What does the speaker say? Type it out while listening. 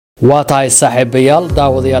waa tahay saaxiibayaal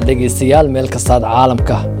daawadayaal dhegeystayaal meel kasta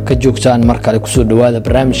caalamka ka joogtaan mar kale ku soo dhawaada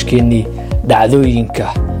barnaamijkeennii dhacdooyinka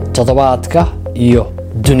toddobaadka iyo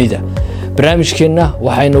dunida. barnaamijkeenna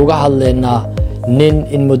waxaynu uga hadlaynaa nin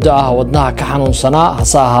in muddo ah wadnaha ka xanuunsanaa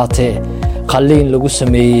hase ahaatee qalliin lagu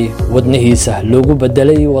sameeyey wadnihiisa loogu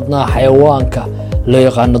bedelay wadnaha xayawaanka loo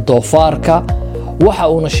yaqaano doofaarka. waxa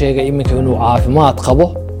uuna sheegay iminka inuu caafimaad qabo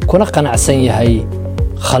kuna qanacsan yahay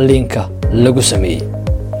qalliinka lagu sameeyey.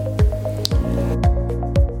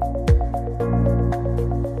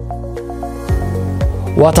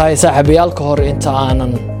 waa tahay saaxiibayaal ka hor inta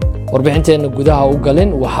aanan warbixinteena gudaha u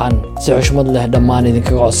galin waxaan si xushmad leh dhammaan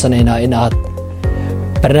idinkaga codsanaynaa in aad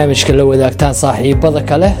barnaamijka la wadaagtaan saaxiibada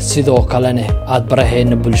kale sidoo kalena aad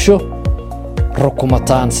baraheena bulsho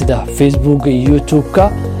rukumataan sida Facebook iyo YouTube-ka.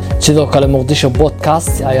 sidoo kale Muqdisho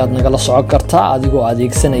podcast ayaad nagala socon kartaa adigoo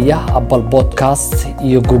adeegsanaya Apple Podcast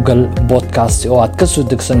iyo Google Podcast oo aad ka soo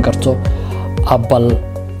degsan karto Apple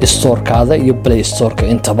Store-kaada iyo Play Store-ka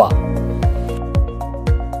intaba.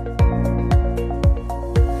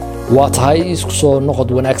 waa tahay isku soo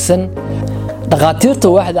noqod wanaagsan. dhaqaatiirta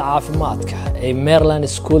waaxda caafimaadka ee Maryland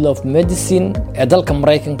School of Medicine ee dalka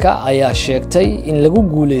Mareykanka ayaa sheegtay in lagu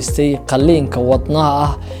guuleystay qalliinka wadnaha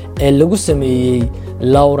ah ee lagu sameeyey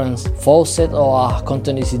Lawrence Fawcett oo ah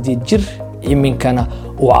 58 jir iminkana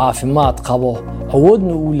uu caafimaad qabo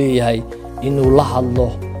awoodna uu leeyahay inuu la hadlo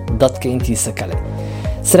dadka intiisa kale.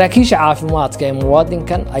 saraakiisha caafimaadka ee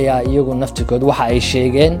muwaadinkan ayaa iyagu naftigood waxa ay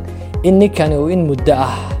sheegeen in ninkan uu in muddo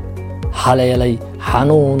ah haleelay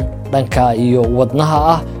xanuun dhanka iyo wadnaha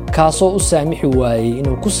ah kaasoo u saamixi waayay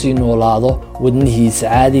inuu ku sii noolaado wadnihiisa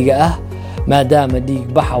caadiga ah maadaama dhiig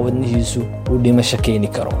baxa wadnihiisu uu dhimasho keeni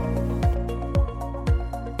karo.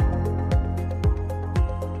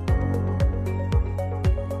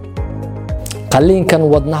 qalliinkan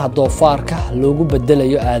wadnaha doofaarka loogu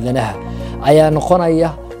bedelayo aadanaha ayaa noqonaya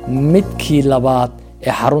midkii labaad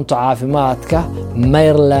ee xarunta caafimaadka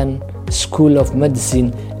Maryland School of Medicine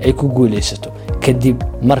ay ku guuleysato kadib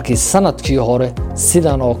markii sanadkii hore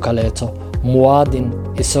sidan oo kaleeto muwaadin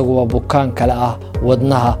isagoo bukaan kale ah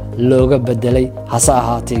wadnaha looga bedelay hase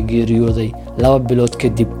ahaatee geeriyooday 2 bilood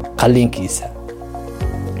kadib qalliinkiisa.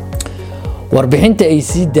 warbixinta ay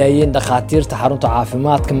sii daayeen dhaqaatiirta xarunta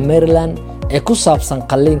caafimaadka Maryland ee ku saabsan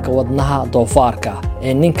qalliinka wadnaha doofaarka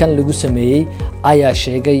ee ninkan lagu sameeyey ayaa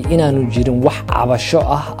sheegay inaanu jirin wax cabasho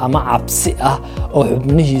ah ama cabsi ah oo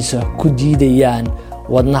xubnihiisa ku diidayaan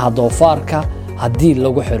wadnaha doofaarka haddii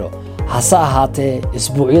lagu xiro. hase ahaatee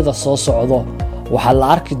isbuucyada soo socdo waxaa la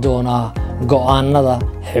arki doonaa go'aanada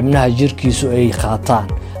xubnaha jirkiisu ay qaataan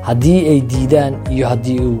haddii ay diidaan iyo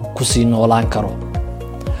haddii uu ku sii noolaan karo.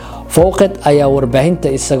 Fawcett ayaa warbaahinta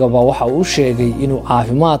isagaba waxa uu sheegay inuu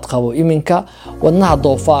caafimaad qabo iminka wadnaha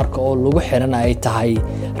doofaarka oo lagu xiran ay tahay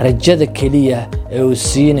rajada kaliya ee uu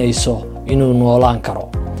siinayso inuu noolaan karo.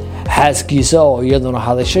 xaaskiisa oo iyaduna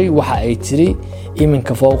hadashay waxa ay tiri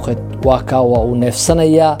iminka Fawcett waa uu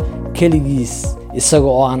neefsanayaa kaligiis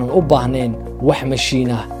isagoo aanan u baahnayn wax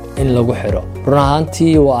mashiin ah in lagu xiro. run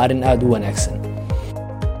ahaantii waa arrin aad u wanaagsan.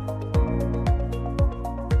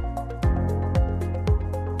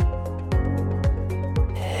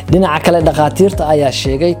 dhinaca kale dhaqaatiirta ayaa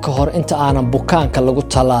sheegay ka hor inta aanan bukaanka lagu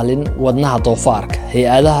talaalin wadnaha doofaarka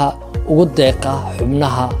hay'adaha ugu deeqa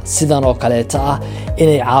xubnaha sidan oo kaleeta ah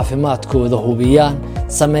inay caafimaadkooda hubiyaan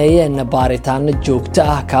sameeyeen baaritaano joogto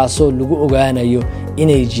ah kaasoo lagu ogaanayo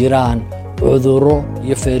inay jiraan cudurro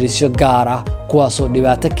iyo fayrisyo gaar ah kuwaasoo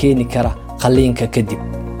dhibaato keeni kara qalliinka kadib.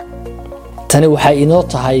 tani waxay inoo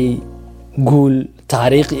tahay guul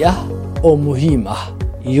taariikhi ah oo muhiim ah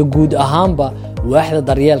iyo guud ahaanba waaxda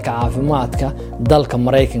daryeelka caafimaadka dalka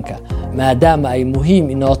Mareykanka maadaama ay muhiim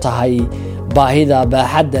inoo tahay baahida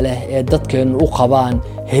baaxadda leh ee dadkeenu u qabaan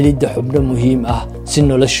helidda xubno muhiim ah si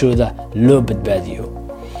noloshooda loo badbaadiyo.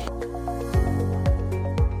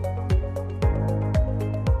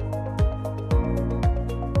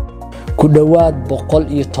 ku dhawaad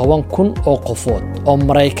 110,000 oo qofood oo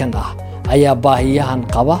Mareykan ah ayaa baahiyahan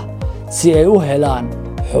qaba si ay u helaan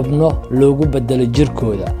xubno loogu bedelo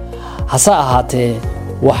jirkooda. hase ahaatee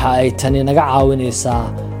waxa ay tani naga caawinaysaa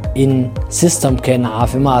in systemkeena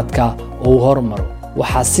caafimaadka uu hormaro.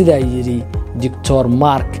 waxaa sidaa yiri Dr.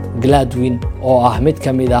 Mark Gladwin oo ah mid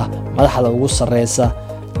ka mid ah madaxda ugu sareysa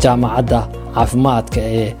jaamacadda caafimaadka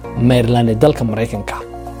ee Maryland ee dalka Mareykanka.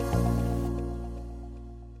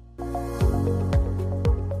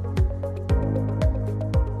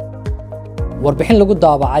 warbixin lagu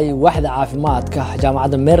daabacay waaxda caafimaadka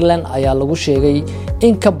jaamacadda Maryland ayaa lagu sheegay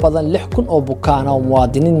in ka badan 6,000 oo bukaan oo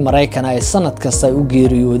muwaadiniin Mareykan ah sanad kasta ay u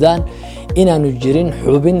geeriyoodaan inaanu jirin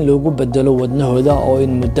xubin loogu bedelo wadnahooda oo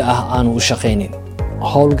in muddo ah aanu u shaqaynin.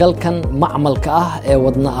 howlgalkan macmalka ah ee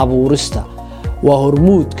wadna abuurista waa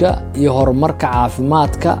hormuudka iyo horumarka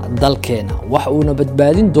caafimaadka dalkeena, wax uuna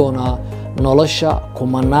badbaadin doonaa nolosha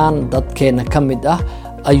kumanaan dadkeena ka mid ah,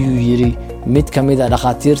 ayuu yiri mid ka mid ah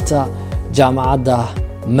dhakhaatiirta jaamacadda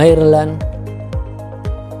Maryland.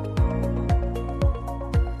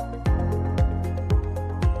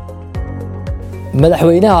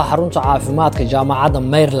 madaxweynaha xarunta caafimaadka jaamacadda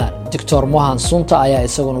Maryland Dr. Mohan Sunta ayaa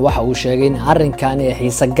isaguna waxa uu sheegay in arrinkani ay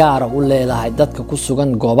xiise gaar ah u leedahay dadka ku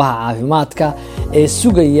sugan goobaha caafimaadka ee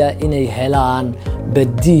sugaya inay helaan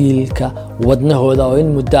badiilka wadnahooda oo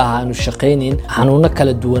in muddo ah aanu shaqaynin xanuuno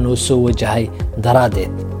kala duwan oo soo wajahay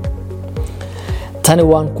daraadeed. tani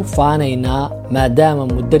waan ku faanaynaa maadaama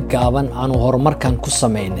muddo gaaban aanu horumarkan ku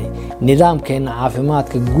sameynay. nidaamkeena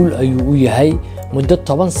caafimaadka guul ayuu u yahay muddo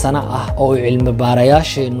 10 sano ah oo cilmi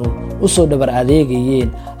baarayaasheenu u soo dhabar adeegayeen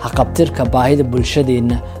haqabtirka baahida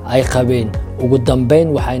bulshadeena ay qabeen. ugu dambeyn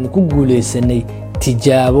waxaynu ku guuleysanay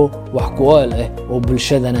tijaabo wax ku ool ah oo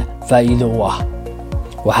bulshadana faa'iido u ah.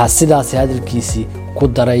 waxaa sidaas hadalkiisii ku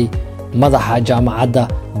daray madaxa jaamacadda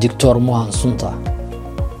Dr. Mohan Sunta.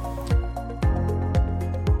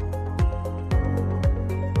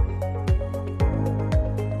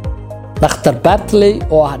 Dr. Bartley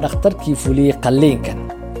oo ah dhakhtarkii fuliyay qalliinkan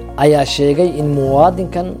ayaa sheegay in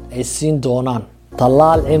muwaadinkan ay siin doonaan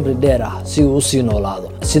tallaal cimri dheer ah si uu u sii noolaado.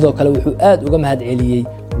 sidoo kale wuxuu aad uga mahadceliyay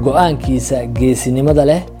go'aankiisa geesinimada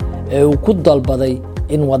leh ee uu ku dalbaday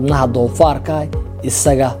in wadnaha doofaarka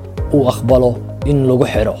isaga uu aqbalo in lagu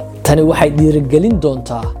xiro. tani waxay dhiirigelin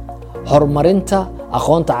doontaa horumarinta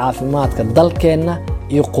aqoonta caafimaadka dalkeena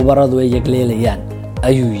iyo khubaradu ay yagleelayaan,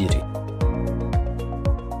 ayuu yiri.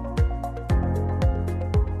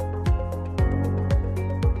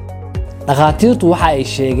 dhakhaatiirtu waxa ay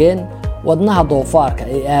sheegeen wadnaha doofaarka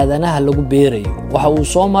ee aadanaha lagu beerayo waxa uu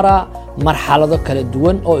soo maraa marxalado kala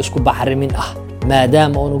duwan oo isku baxrimin ah,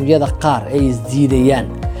 maadaama unugyada qaar ay isdiidayaan.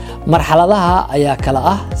 marxaladaha ayaa kala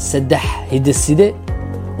ah 3 hidde-side.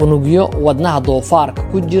 unugyo wadnaha doofaarka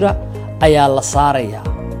ku jira ayaa la saarayaa,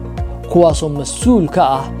 kuwaasoo mas'uul ka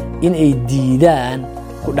ah in ay diidaan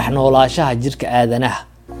ku dhex noolaanshaha jirka aadanaha.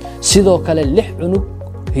 sidoo kale 6 unug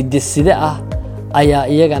hidde-side ah ayaa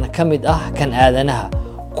iyagana ka mid ah kan aadanaha,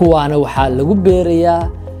 kuwaana waxaa lagu beerayaa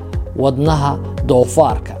wadnaha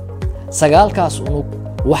doofaarka. 9kaas unug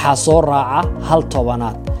waxaa soo raaca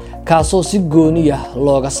 1/10 kaasoo si gooniya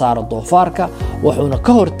looga saaro doofaarka, wuxuuna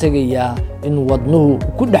ka hortegayaa in wadnuhu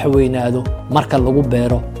ku dhex weynaado marka lagu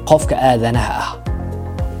beero qofka aadanaha ah.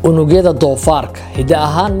 unugyada doofaarka hidde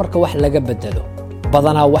ahaan marka wax laga bedelo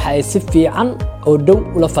badanaa waxa ay si fiican oo dhow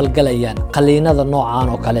ula falgalayaan qaliinada noocan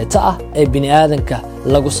oo kaleeta ah ee bini'aadanka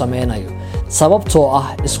lagu sameynayo, sababtoo ah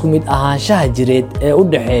isku mid ahaanshaha jireed ee u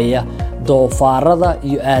dhaxeeya doofaarada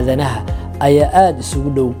iyo aadanaha ayaa aad isugu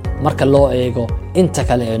dhow marka loo eego inta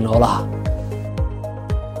kale ee noolaha.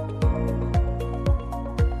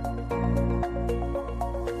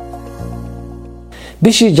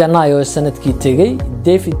 bishii Janaayo ee sanadkii tegay,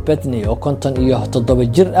 David Bedelad oo 57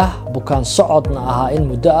 jir ah, bukaan socodna ahaa in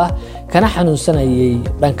muddo ah, kana xanuunsanayay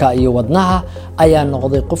dhanka iyo wadnaha, ayaa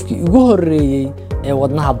noqday qofkii ugu horeeyay ee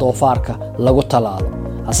wadnaha doofaarka lagu talaalo.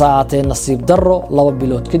 hase ahaatee nasiib darro 2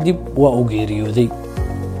 bilood kadib waa uu geeriyooday.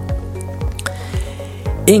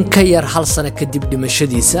 in ka yar 1 sano kadib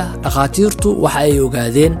dhimashadiisa, dhakhaatiirtu waxa ay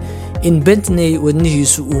ogaadeen in Bedelad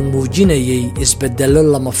wadnihiisu uu muujinayay isbeddello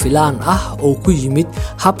lama filaan ah oo ku yimid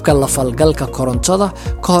habka la falgalka korontada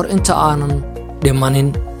ka hor inta aanan dhimanin.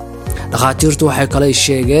 dhakhaatiirtu waxay kale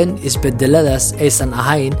sheegeen isbeddeladaas aysan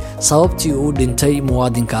ahayn sababtii uu dhintay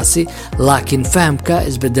muwaadinkaasi, laakiin fahamka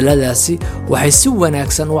isbeddeladaasi waxay si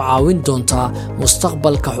wanaagsan u caawin doontaa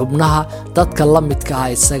mustaqbalka xubnaha dadka la midka ah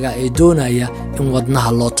isaga ee doonaya in wadnaha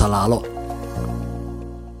loo talaalo.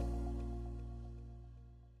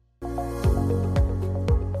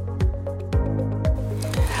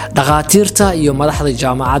 dhakhaatiirta iyo madaxda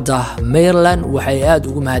jaamacadda Maryland waxay aad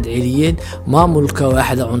ugu mahadceliyeen maamulka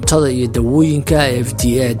waaxda cuntada iyo dawooyinka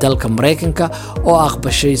FDA dalka Mareykanka oo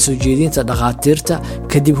aqbashay soo jeedinta dhakhaatiirta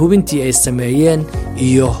kadib hubintii ay sameeyeen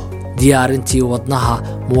iyo diyaarintii wadnaha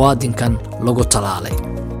muwaadinkan lagu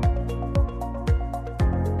talaalay.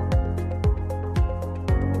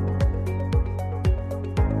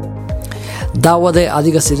 daawade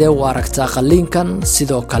adiga sidee u aragtaa qalliinkan?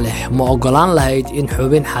 sidoo kale ma ogolaan lahayd in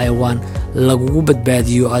xubin xayawaan lagugu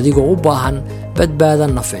badbaadiyo adigoo u baahan badbaado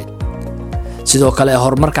nafeed? sidoo kale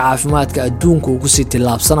horumarka caafimaadka adduunka uu ku sii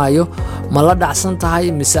tillaabsanayo ma la dhacsan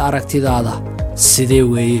tahay mise aragtidaada sidee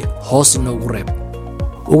weeye? hoos inoogu reeb.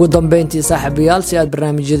 ugu dambeyntii saaxiibayaal, si aad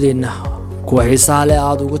barnaamijyadeena kuwa xiisaha leh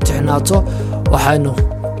aad ugu tixnaato waxaynu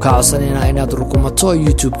ka codsanaynaa inaad rukumato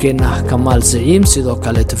youtube-keenna kamaal saciim sidoo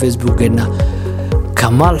kaleeto facebook-keenna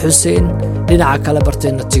kamaal xuseen dhinaca kale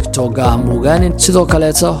barteena tiktok-ga mogaanin sidoo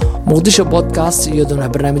kaleeto muqdisho podcast iyaduna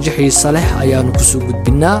barnaamijyo xiisa leh ayaanu kusoo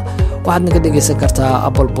gudbinaa waxaad naga dhegaysan kartaa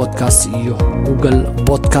apple podcast iyo google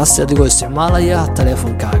podcast adigoo isticmaalaya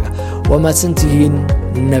taleefankaaga waa mahadsantihiin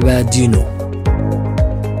nabaadiino